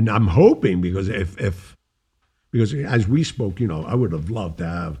 And I'm hoping, because because as we spoke, you know, I would have loved to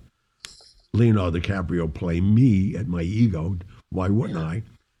have Leonardo DiCaprio play me at my ego. Why wouldn't I?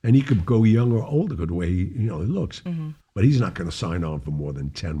 And he could go younger or older the way he looks. Mm-hmm. But he's not going to sign on for more than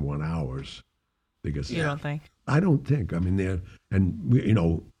 10 1 hours. Because You don't think? I don't think. I mean,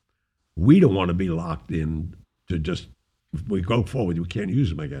 we don't want to be locked in to just, if we go forward, we can't use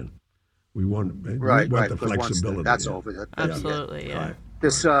them again. We want the Because flexibility. once that's over. Absolutely, yeah. Right.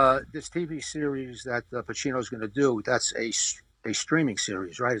 This TV series that Pacino's going to do, that's a streaming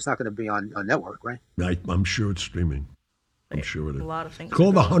series, right? It's not going to be on network, right? I'm sure it's streaming. I'm sure it is. A lot of things. It's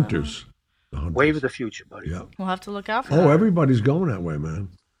called are The going on. Hunters. The Hunters. Wave of the future, buddy. Yeah. We'll have to look out for that. Oh, everybody's going that way, man.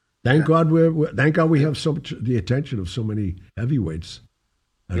 Thank God thank God we have so much the attention of so many heavyweights.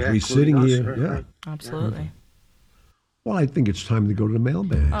 As we're sitting including us, here, right, yeah. right. Absolutely. Well, I think it's time to go to the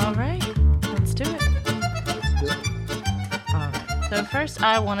mailbag. All right, let's do it. All right. So first,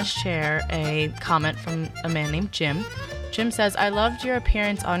 I want to share a comment from a man named Jim. Jim says, I loved your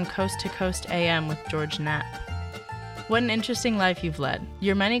appearance on Coast to Coast AM with George Knapp. What an interesting life you've led.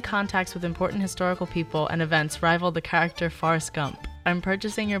 Your many contacts with important historical people and events rival the character Forrest Gump. I'm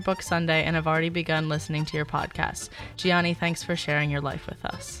purchasing your book Sunday and have already begun listening to your podcast. Gianni, thanks for sharing your life with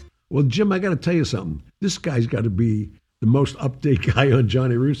us. Well, Jim, I got to tell you something. This guy's got to be the most update guy on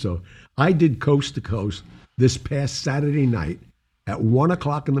Johnny Russo. I did Coast to Coast this past Saturday night at 1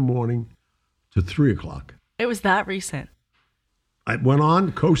 o'clock in the morning to 3 o'clock. It was that recent. I went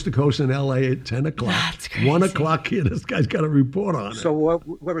on Coast to Coast in L.A. at 10 o'clock. That's crazy. 1 o'clock here, this guy's got a report on it. So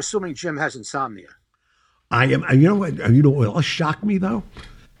we're assuming Jim has insomnia. I am. You know what else shocked me, though?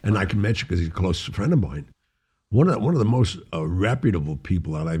 And I can mention because he's a close friend of mine. One of the most reputable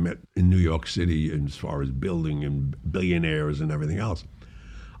people that I met in New York City as far as building and billionaires and everything else.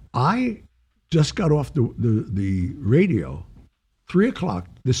 I just got off the radio 3 o'clock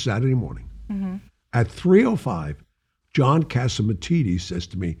this Saturday morning. Mm-hmm. At 3:05, John Catsimatidis says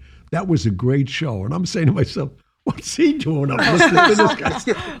to me, that was a great show. And I'm saying to myself, what's he doing? I'm listening to this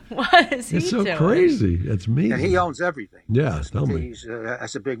guy. What is he It's so doing? crazy. It's me. And he owns everything. Yeah, tell me. He's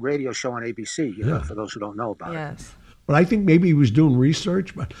has a big radio show on ABC, for those who don't know about it. Yes. But I think maybe he was doing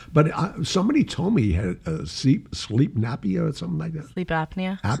research. But somebody told me he had sleep apnea or something like that. Sleep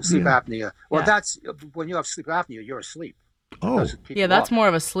apnea? Sleep apnea. Well, Yeah. that's when you have sleep apnea, you're asleep. Oh, Doesn't keep Yeah, you that's up. more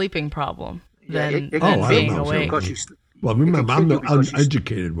of a sleeping problem Yeah, than, it- than Oh, I being don't know. awake. Because you sleep. well, remember, I'm kill the you because you-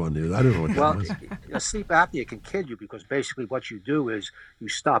 uneducated one here. I don't know what that Well, was. sleep apnea can kill you because basically what you do is you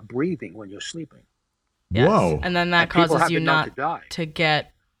stop breathing when you're sleeping. Yes. Whoa. And then that And people causes have you been known not to die. to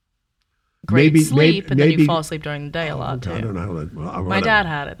get great Maybe- sleep, and then maybe- you fall asleep during the day a lot, I don't too. know how that. Well, My whatever. dad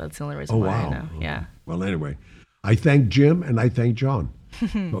had it. That's the only reason Oh, why wow. I know. Yeah. Well, anyway, I thank Jim and I thank John.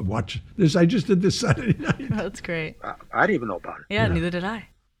 But watch this. I just did this Saturday night. That's great. I didn't even know about it. Yeah, neither did I.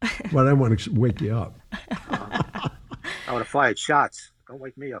 But I want to wake you up. I would have fired shots. Don't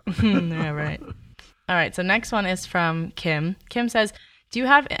wake me up. Yeah, right. All right, so next one is from Kim. Kim says, do you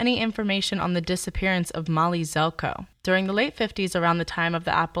have any information on the disappearance of Molly Zelko? During the late 50s, around the time of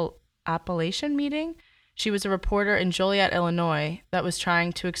the Appalachian meeting, she was a reporter in Joliet, Illinois, that was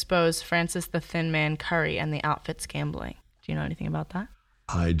trying to expose Francis the Thin Man Curry and the outfit's gambling. Do you know anything about that?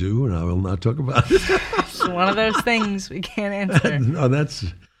 I do, and I will not talk about it. It's one of those things we can't answer. No, that's.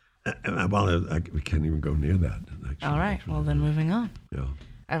 We can't even go near that. Actually, All right, well then moving on. Yeah.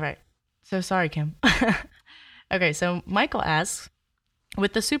 All right. So sorry, Kim. Okay, so Michael asks,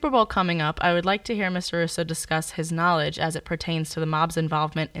 with the Super Bowl coming up, I would like to hear Mr. Russo discuss his knowledge as it pertains to the mob's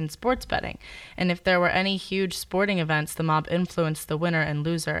involvement in sports betting, and if there were any huge sporting events the mob influenced the winner and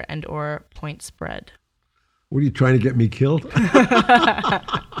loser and or point spread. What are you trying to get me killed?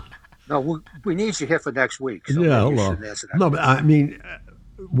 No, we need you here for next week. So Yeah, maybe you hello. shouldn't answer that. No, but I mean,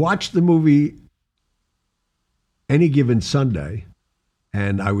 watch the movie Any Given Sunday,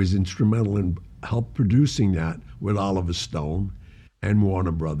 and I was instrumental in help producing that with Oliver Stone and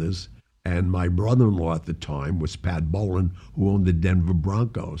Warner Brothers. And my brother-in-law at the time was Pat Bolin, who owned the Denver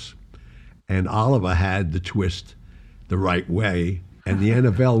Broncos. And Oliver had the twist the right way, and the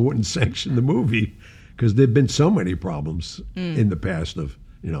NFL wouldn't sanction the movie because there've been so many problems in the past of,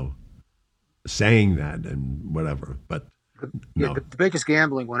 saying that and whatever. But Yeah, no. the biggest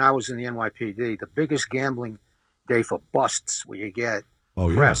gambling when I was in the NYPD, the biggest gambling day for busts where you get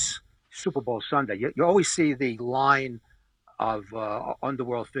press, Super Bowl Sunday. You always see the line of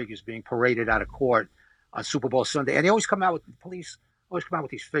underworld figures being paraded out of court on Super Bowl Sunday. And they always come out with, the police always come out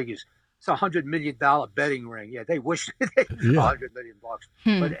with these figures. It's $100 million betting ring. Yeah, they wish they $100 million bucks.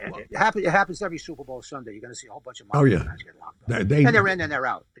 But it happens every Super Bowl Sunday. You're going to see a whole bunch of Oh, yeah. guys get locked up. They- And they're in and they're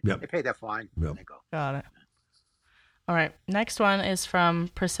out. Yep. They pay their fine Yep. and they go. Got it. All right. Next one is from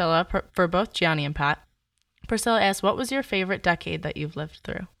Priscilla for both Gianni and Pat. Priscilla asks, what was your favorite decade that you've lived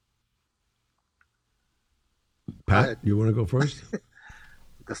through? Pat, you want to go first?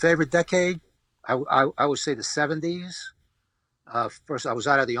 The favorite decade, I would say the 70s. First, I was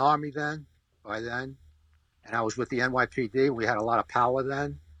out of the Army by then, and I was with the NYPD. We had a lot of power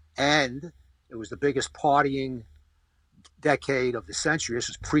then, and it was the biggest partying decade of the century. This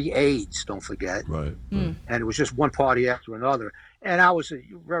was pre-AIDS, don't forget. Right. And it was just one party after another. And I was a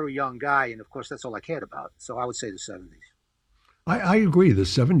very young guy, and of course, that's all I cared about. So I would say the 70s. I agree. The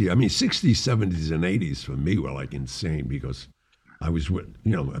 70s, 60s, 70s, and 80s for me were like insane because I was with,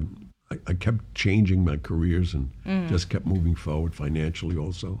 I kept changing my careers and just kept moving forward financially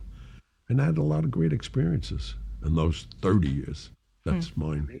also. And I had a lot of great experiences in those 30 years. That's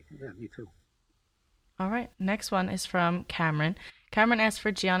mine. Yeah, me too. All right. Next one is from Cameron. Cameron asked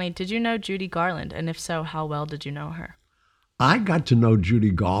for Gianni, did you know Judy Garland? And if so, how well did you know her? I got to know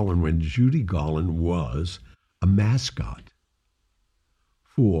Judy Garland when Judy Garland was a mascot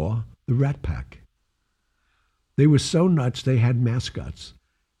for the Rat Pack. They were so nuts, they had mascots.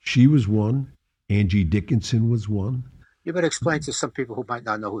 She was one. Angie Dickinson was one. You better explain to some people who might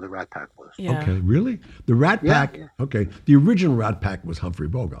not know who the Rat Pack was. Yeah. Okay, really? The Rat Yeah, Pack, yeah. okay. The original Rat Pack was Humphrey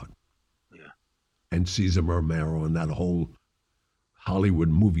Bogart. Yeah. And Cesar Romero and that whole Hollywood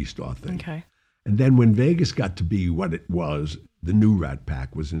movie star thing. Okay. And then when Vegas got to be what it was, the new Rat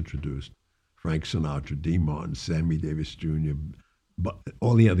Pack was introduced. Frank Sinatra, Dean Martin, Sammy Davis Jr., but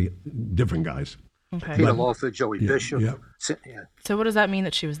all the other different guys. Okay. Peter Lawford, Joey Yeah, Bishop. yeah. Yeah. So what does that mean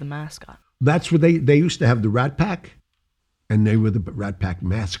that she was the mascot? That's what they used to have the Rat Pack, and they were the Rat Pack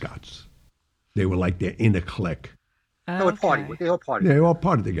mascots. They were like their inner clique. They were party. They all party. They all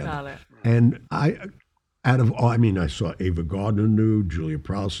parted together. Got it. And I saw Ava Gardner nude, Julia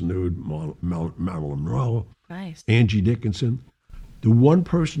Prowse nude, Marilyn Monroe, Nice. Angie Dickinson. The one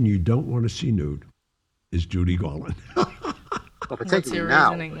person you don't want to see nude is Judy Garland. But What's particularly your now.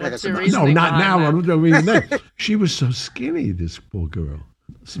 reasoning? yeah, What's that's your enough. reasoning? No, not now. behind that? I mean, then. She was so skinny, this poor girl.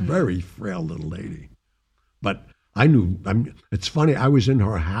 This very frail little lady. But it's funny, I was in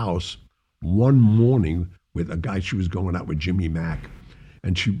her house one morning with a guy, she was going out with Jimmy Mack,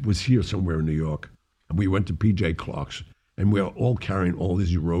 and she was here somewhere in New York. And we went to PJ Clark's, and we were all carrying all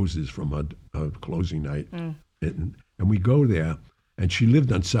these roses from her closing night. And we go there, and she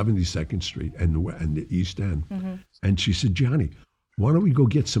lived on 72nd Street and the East End. Mm-hmm. And she said, Johnny, why don't we go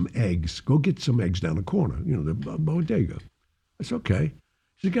get some eggs? Go get some eggs down the corner, the bodega. I said, okay.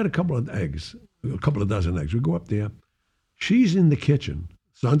 She got a couple of dozen eggs. We go up there. She's in the kitchen.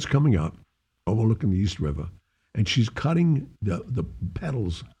 Sun's coming up, overlooking the East River, and she's cutting the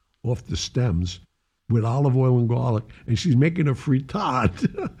petals off the stems with olive oil and garlic, and she's making a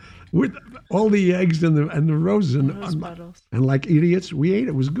frittata with all the eggs and the roses. Rose petals. And like idiots, we ate it.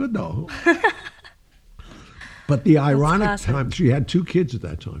 It was good, though. But the ironic classic. time, she had 2 kids at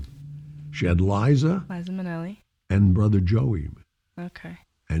that time. She had Liza Liza Minnelli. and brother Joey. Okay.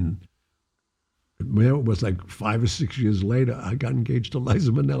 And it was like 5 or 6 years later, I got engaged to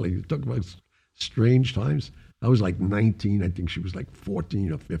Liza Minnelli. Talk about strange times. I was like 19. I think she was like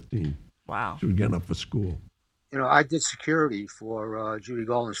 14 or 15. Wow. She was getting up for school. I did security for Judy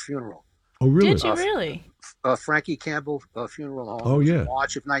Garland's funeral. Oh, really? Did you really? Frankie Campbell Funeral Home. Oh, yeah.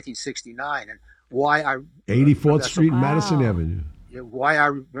 March of 1969. And why I 84th Street, Wow. Madison Avenue. why I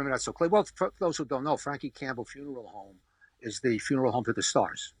remember that so clearly. Well, for those who don't know, Frankie Campbell Funeral Home is the funeral home to the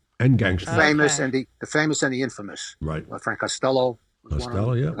stars. And gangster. Oh. Famous Okay. and the famous and the infamous. Right. Frank Costello was one of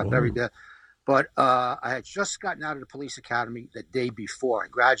Costello, them, yeah. got Wow. buried there. But I had just gotten out of the police academy the day before I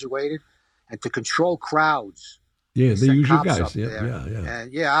graduated, and to control crowds, Yeah, the sent usual cops guys. up Yeah, there. yeah.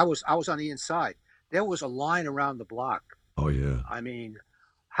 And I was on the inside. There was a line around the block. Oh, yeah. I mean,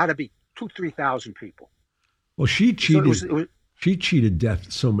 had to be 2,000-3,000 people. Well, she So cheated. it was She cheated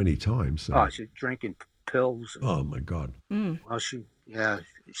death so many times. So. she was drinking pills. Oh, my God. Well, she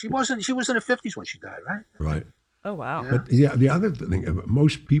was in her 50s when she died, right? Right. Oh, wow. Yeah. But yeah, the other thing,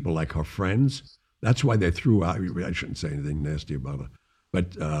 most people, like her friends, that's why they threw out, I shouldn't say anything nasty about her,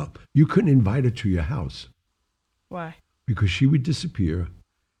 but you couldn't invite her to your house Why? because she would disappear.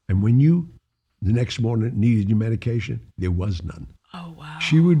 And when you, the next morning, needed your medication, there was none. Oh, wow.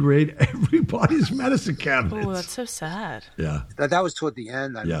 She would raid everybody's medicine cabinets. Oh, that's so sad. Yeah, That was toward the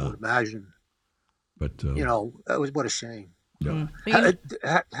end, I Yeah. would imagine. but That was what a shame. yeah. But you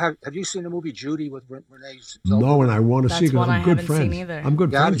know, Have you seen the movie Judy with Renee Zellweger? No, and I want to That's see it 'cause one I I'm good haven't friends. seen either. I'm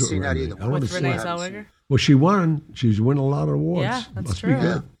good Yeah, I haven't friends with seen that Renee. either. I want with to see Renee it. Zellweger? Well, she won. She's winning a lot of awards. Yeah, that's Must true. be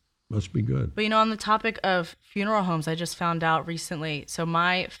good. Must be good. But on the topic of funeral homes, I just found out recently. So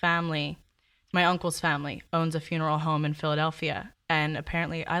my uncle's family owns a funeral home in Philadelphia. And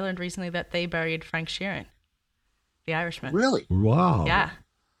apparently I learned recently that they buried Frank Sheeran, the Irishman. Really? Wow. Yeah.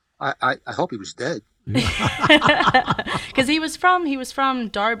 I hope he was dead. Because he was from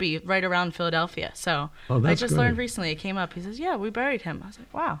Derby, right around Philadelphia. So Oh, I that's just great. learned recently. It came up. He says, "Yeah, we buried him." I was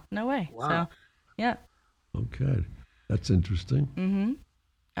like, "Wow, no way." Wow. So, yeah. Okay. That's interesting.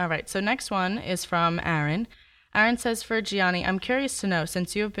 All right. So next one is from Aaron. Aaron says, for Gianni, I'm curious to know,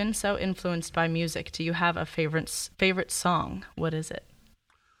 since you have been so influenced by music, do you have a favorite song? What is it?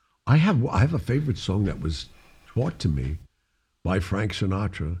 I have a favorite song that was taught to me by Frank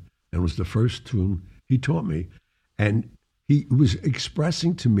Sinatra and was the first tune he taught me. And he was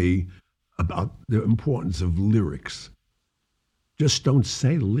expressing to me about the importance of lyrics. Just don't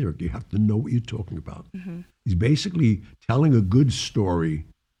say the lyric. You have to know what you're talking about. He's basically telling a good story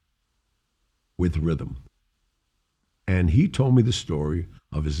with rhythm. And he told me the story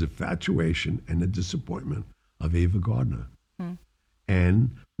of his infatuation and the disappointment of Ava Gardner.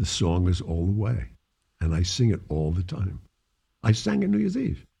 And the song is All the Way. And I sing it all the time. I sang it New Year's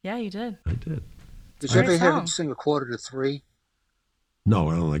Eve. Yeah, you did. I did. Did you ever hear him sing 2:45? No,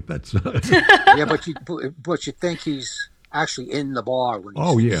 I don't like that song. Yeah, but you think he's actually in the bar when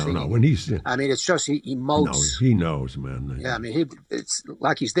he's singing. No, when he's... I mean, it's just he emotes. No, he knows, man. Yeah, I mean, it's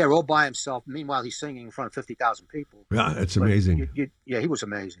like he's there all by himself. Meanwhile, he's singing in front of 50,000 people. Yeah, it's amazing. He was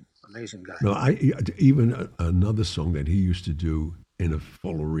amazing. Amazing guy. No, even another song that he used to do in a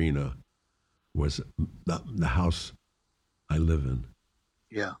full arena was the House I Live In.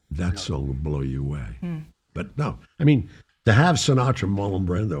 Yeah. That song will blow you away. But no, I mean, to have Sinatra and Marlon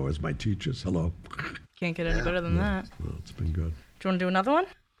Brando as my teachers, hello. Can't get any better than that. Well, it's been good. Do you want to do another one?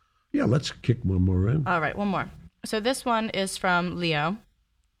 Yeah, let's kick one more in. All right, one more. So this one is from Leo.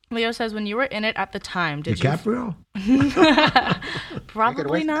 Leo says, when you were in it at the time, did DiCaprio?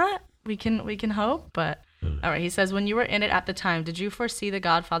 Probably not. We can hope, but... All right, he says, when you were in it at the time, did you foresee The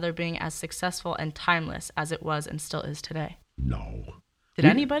Godfather being as successful and timeless as it was and still is today? No. Did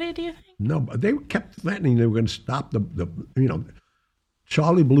anybody, do you think? No, but they kept threatening they were going to stop the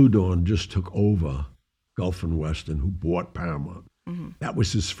Charlie Blue Dawn just took over Gulf and Western, who bought Paramount. That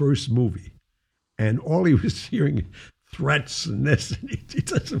was his first movie. And all he was hearing, threats and this, and he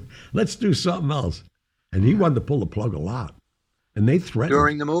said, let's do something else. And he wanted to pull the plug a lot. And they threatened.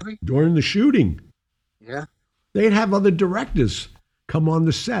 During the movie? During the shooting. Yeah. They'd have other directors come on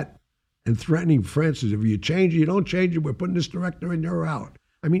the set and threatening Francis, if you change it, you don't change it, we're putting this director in, you're out.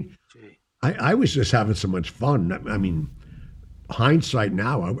 I mean, I was just having so much fun. I mean, hindsight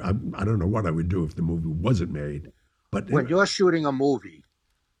now, I don't know what I would do if the movie wasn't made. But when you're shooting a movie,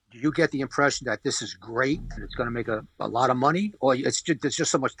 do you get the impression that this is great and it's going to make a lot of money? Or there's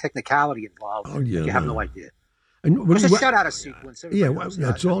just so much technicality involved, you have no idea? And it's a shut out of sequence.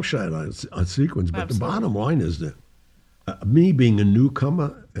 It's all shut out of sequence. But the bottom line is that me being a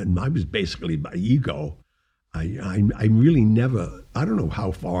newcomer, and I was basically by ego, I really never, I don't know how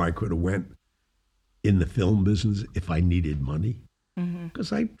far I could have went in the film business if I needed money.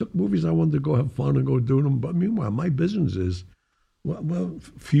 Because I took movies, I wanted to go have fun and go do them. But meanwhile, my business is,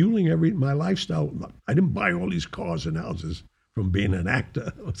 fueling my lifestyle. I didn't buy all these cars and houses from being an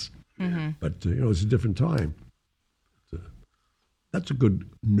actor. But, it's a different time. That's a good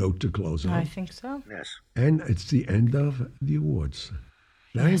note to close on. I think so. Yes. And it's the end of the awards.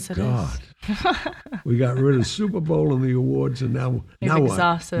 Thank Yes, God. We got rid of Super Bowl and the awards, and now We've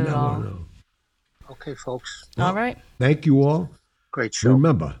exhausted it all. Okay, folks. All right. Thank you all. Great show.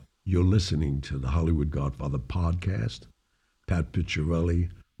 Remember, you're listening to the Hollywood Godfather podcast. Pat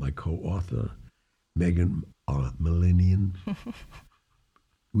Picciarelli, my co-author, Megan Millennium.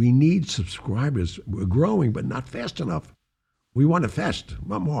 We need subscribers. We're growing, but not fast enough. We want to fest.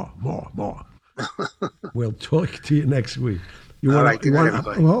 More. We'll talk to you next week. All right, good night,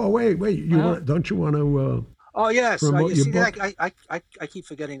 everybody. Oh, wait. Don't you want to Oh, yes. promote You your see, book? I keep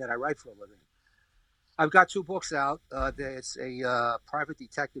forgetting that I write for a living. I've got 2 books out. It's a private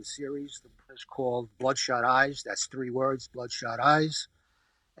detective series. The one is called Bloodshot Eyes. That's 3 words, Bloodshot Eyes.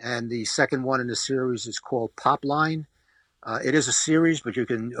 And the second one in the series is called Popline. It is a series, but you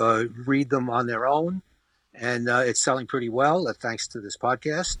can read them on their own. And it's selling pretty well, thanks to this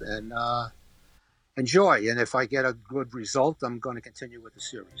podcast. And enjoy. And if I get a good result, I'm going to continue with the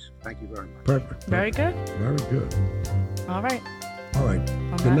series. Thank you very much. Perfect. Very good. Very good. All right. All right.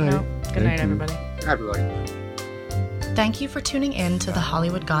 On Good that night. note, good Thank night, you. everybody. Everybody. Thank you for tuning in to the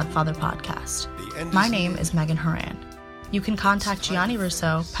Hollywood Godfather podcast. My name is Megan Horan. You can contact Gianni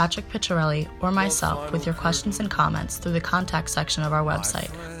Russo, Patrick Picciarelli, or myself with your questions and comments through the contact section of our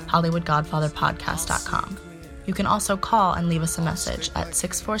website, HollywoodGodfatherPodcast.com. You can also call and leave us a message at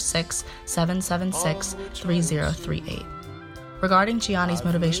 646-776-3038. Regarding Gianni's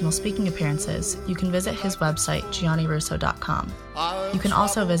motivational speaking appearances, you can visit his website, GianniRusso.com. You can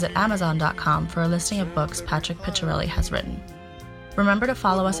also visit Amazon.com for a listing of books Patrick Picciarelli has written. Remember to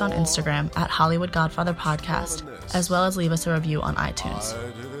follow us on Instagram at Hollywood Godfather Podcast, as well as leave us a review on iTunes.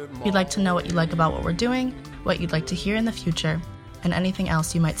 We'd like to know what you like about what we're doing, what you'd like to hear in the future, and anything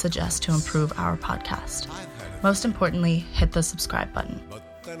else you might suggest to improve our podcast. Most importantly, hit the subscribe button.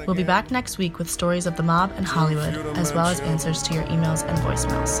 We'll be back next week with stories of the mob and Hollywood, as well as answers to your emails and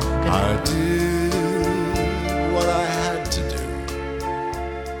voicemails. Good night.